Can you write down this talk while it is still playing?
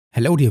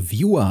Hello dear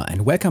viewer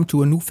and welcome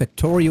to a new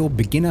Factorio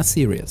beginner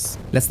series.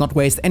 Let's not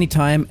waste any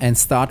time and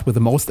start with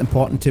the most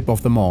important tip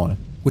of them all,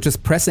 which is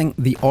pressing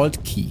the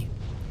Alt key.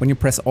 When you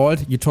press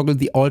Alt, you toggle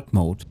the Alt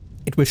mode.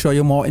 It will show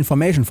you more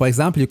information. For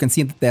example, you can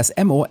see that there's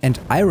ammo and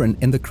iron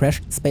in the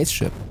crashed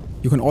spaceship.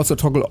 You can also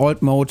toggle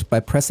Alt mode by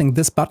pressing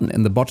this button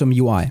in the bottom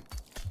UI.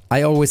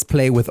 I always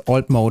play with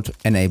Alt mode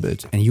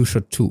enabled and you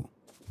should too.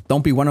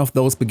 Don't be one of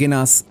those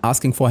beginners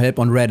asking for help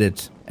on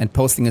Reddit and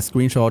posting a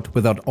screenshot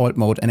without Alt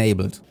mode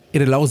enabled.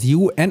 It allows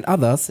you and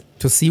others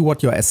to see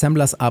what your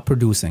assemblers are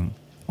producing.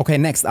 Okay,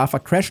 next, after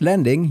crash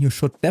landing, you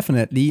should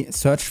definitely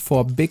search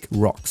for big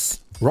rocks.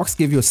 Rocks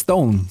give you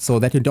stone, so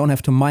that you don't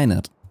have to mine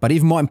it. But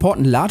even more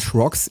important, large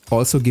rocks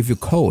also give you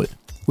coal,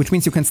 which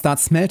means you can start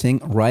smelting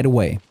right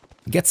away.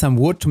 Get some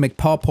wood to make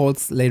power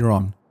poles later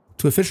on.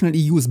 To efficiently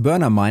use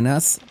burner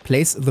miners,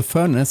 place the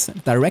furnace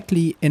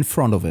directly in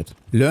front of it.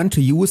 Learn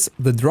to use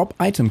the drop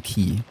item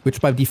key,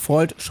 which by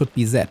default should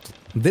be Z.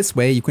 This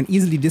way you can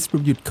easily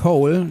distribute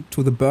coal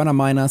to the burner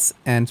miners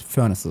and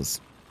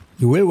furnaces.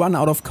 You will run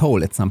out of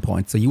coal at some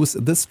point, so use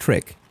this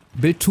trick.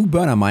 Build two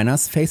burner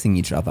miners facing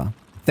each other.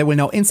 They will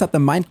now insert the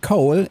mined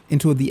coal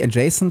into the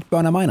adjacent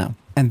burner miner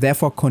and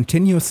therefore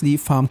continuously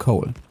farm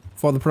coal.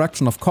 For the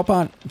production of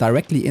copper,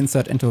 directly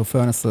insert into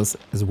furnaces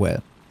as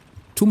well.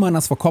 2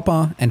 miners for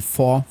copper and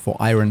 4 for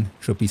iron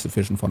should be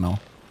sufficient for now.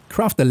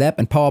 Craft the lab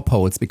and power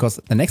poles because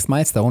the next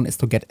milestone is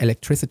to get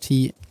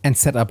electricity and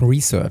set up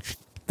research.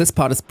 This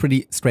part is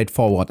pretty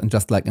straightforward and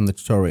just like in the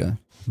tutorial.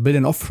 Build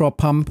an offshore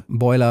pump,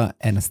 boiler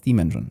and a steam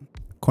engine.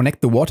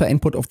 Connect the water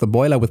input of the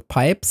boiler with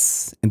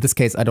pipes. In this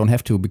case I don't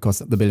have to because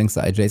the buildings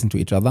are adjacent to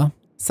each other.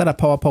 Set up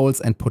power poles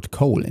and put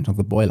coal into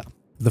the boiler.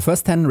 The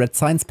first 10 red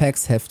science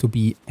packs have to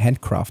be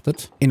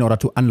handcrafted in order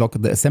to unlock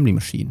the assembly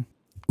machine.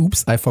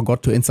 Oops, I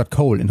forgot to insert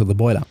coal into the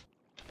boiler.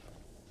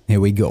 Here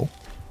we go.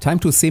 Time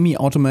to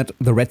semi-automate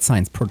the red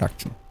science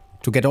production.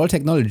 To get all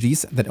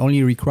technologies that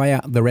only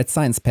require the red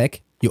science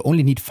pack, you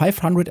only need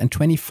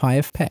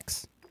 525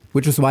 packs.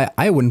 Which is why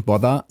I wouldn't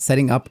bother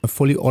setting up a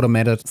fully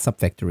automated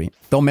subfactory.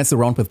 Don't mess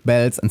around with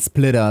belts and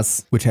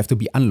splitters, which have to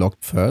be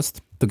unlocked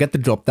first. To get the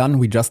job done,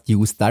 we just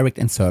use direct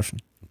insertion.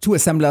 2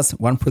 assemblers,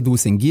 one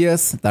producing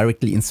gears,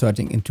 directly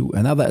inserting into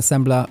another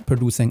assembler,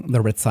 producing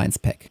the red science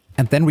pack.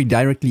 And then we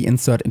directly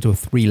insert into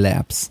 3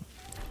 labs.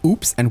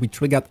 Oops, and we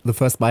triggered the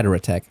first spider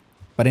attack.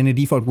 But in a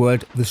default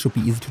world, this should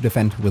be easy to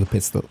defend with a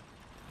pistol.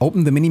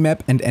 Open the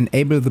minimap and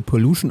enable the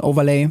pollution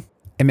overlay,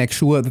 and make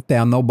sure that there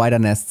are no biter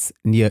nests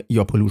near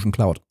your pollution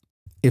cloud.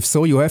 If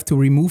so, you have to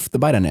remove the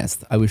biter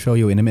nest. I will show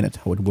you in a minute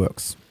how it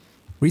works.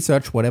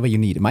 Research whatever you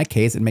need. In my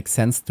case, it makes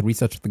sense to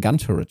research the gun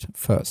turret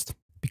first,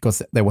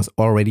 because there was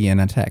already an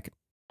attack.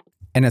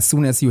 And as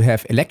soon as you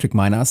have electric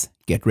miners,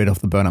 get rid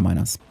of the burner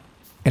miners.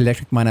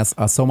 Electric miners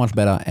are so much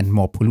better and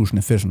more pollution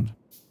efficient.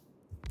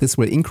 This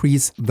will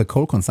increase the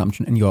coal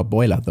consumption in your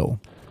boiler though.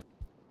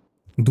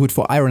 Do it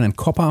for iron and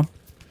copper.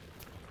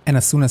 And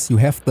as soon as you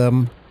have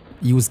them,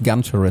 use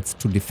gun turrets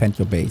to defend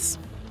your base.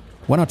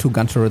 1 or 2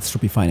 gun turrets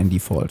should be fine in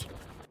default.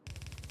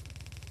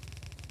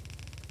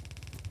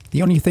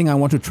 The only thing I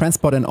want to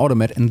transport and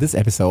automate in this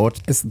episode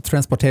is the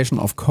transportation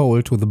of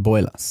coal to the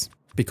boilers.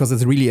 Because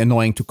it's really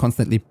annoying to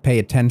constantly pay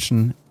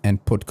attention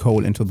and put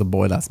coal into the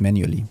boilers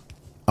manually.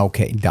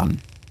 Okay, done.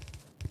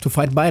 To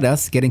fight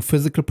biters, getting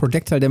physical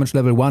projectile damage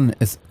level 1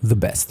 is the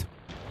best.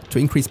 To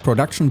increase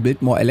production,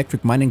 build more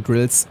electric mining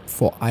drills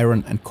for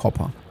iron and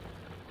copper.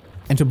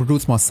 And to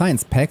produce more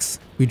science packs,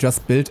 we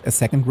just built a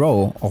second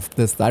row of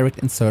this direct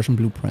insertion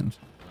blueprint.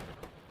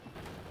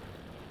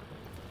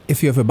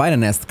 If you have a biter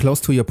nest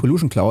close to your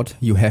pollution cloud,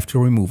 you have to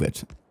remove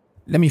it.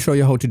 Let me show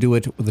you how to do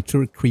it with the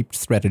turret creep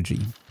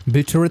strategy.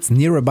 Build turrets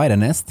near a biter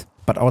nest,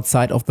 but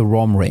outside of the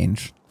roam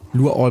range.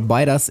 Lure all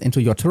biters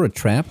into your turret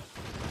trap,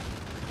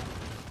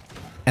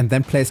 and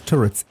then place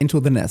turrets into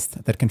the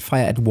nest that can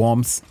fire at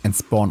worms and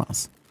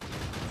spawners.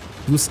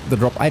 Use the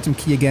drop item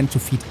key again to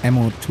feed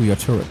ammo to your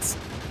turrets.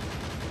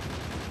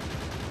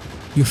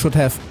 You should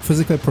have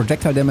physical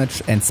projectile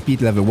damage and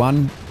speed level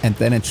 1, and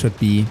then it should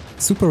be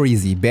super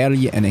easy,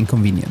 barely an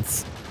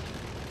inconvenience.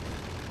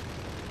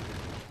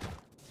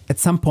 At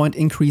some point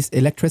increase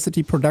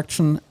electricity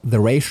production. The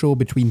ratio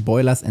between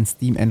boilers and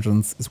steam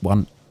engines is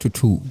 1 to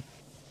 2.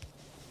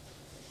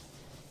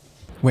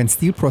 When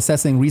steel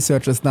processing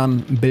research is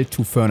done, build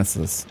 2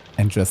 furnaces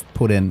and just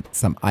put in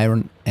some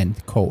iron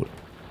and coal.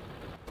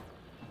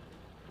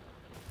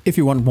 If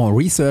you want more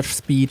research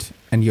speed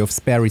and you have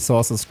spare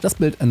resources, just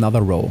build another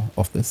row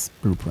of this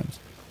blueprint.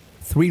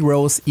 3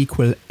 rows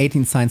equal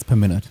 18 science per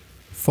minute.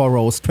 4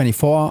 rows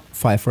 24,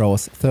 5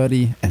 rows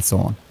 30 and so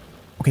on.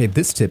 Okay,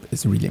 this tip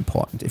is really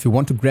important. If you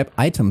want to grab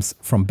items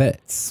from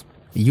belts,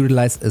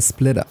 utilize a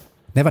splitter.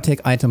 Never take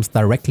items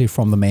directly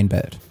from the main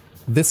belt.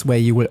 This way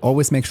you will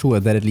always make sure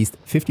that at least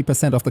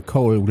 50% of the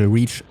coal will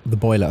reach the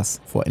boilers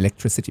for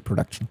electricity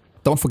production.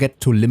 Don't forget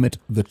to limit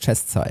the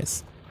chest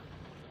size.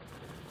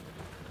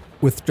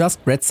 With just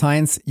red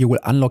science, you will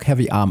unlock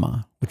heavy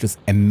armor, which is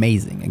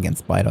amazing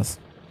against biters.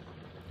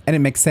 And it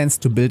makes sense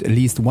to build at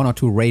least 1 or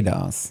 2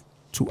 radars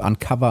to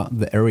uncover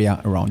the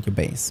area around your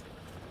base.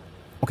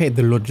 Okay,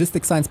 the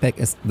logistic science pack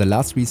is the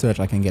last research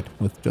I can get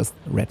with just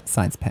red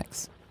science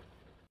packs.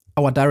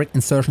 Our direct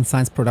insertion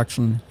science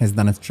production has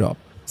done its job,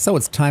 so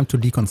it's time to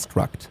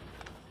deconstruct.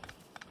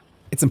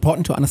 It's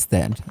important to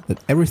understand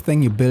that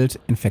everything you build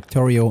in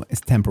Factorio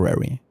is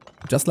temporary.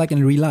 Just like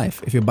in real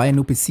life, if you buy a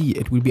new PC,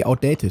 it will be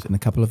outdated in a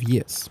couple of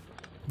years.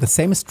 The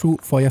same is true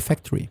for your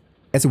factory.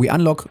 As we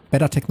unlock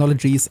better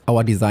technologies,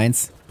 our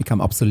designs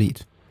become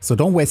obsolete. So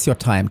don't waste your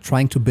time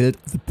trying to build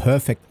the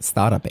perfect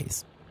starter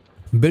base.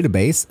 Build a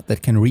base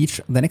that can reach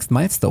the next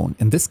milestone,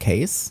 in this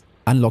case,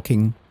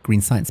 unlocking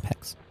green science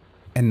packs.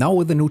 And now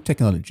with the new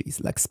technologies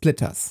like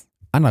splitters,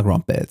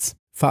 underground belts,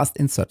 fast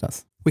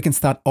inserters, we can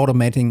start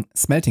automating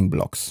smelting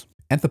blocks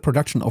and the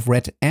production of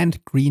red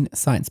and green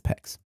science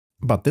packs.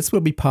 But this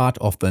will be part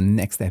of the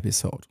next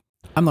episode.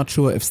 I'm not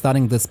sure if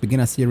starting this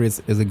beginner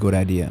series is a good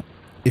idea.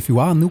 If you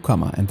are a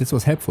newcomer and this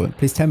was helpful,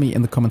 please tell me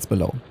in the comments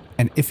below.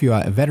 And if you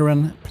are a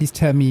veteran, please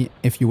tell me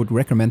if you would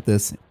recommend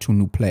this to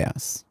new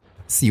players.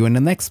 See you in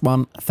the next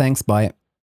one. Thanks, bye.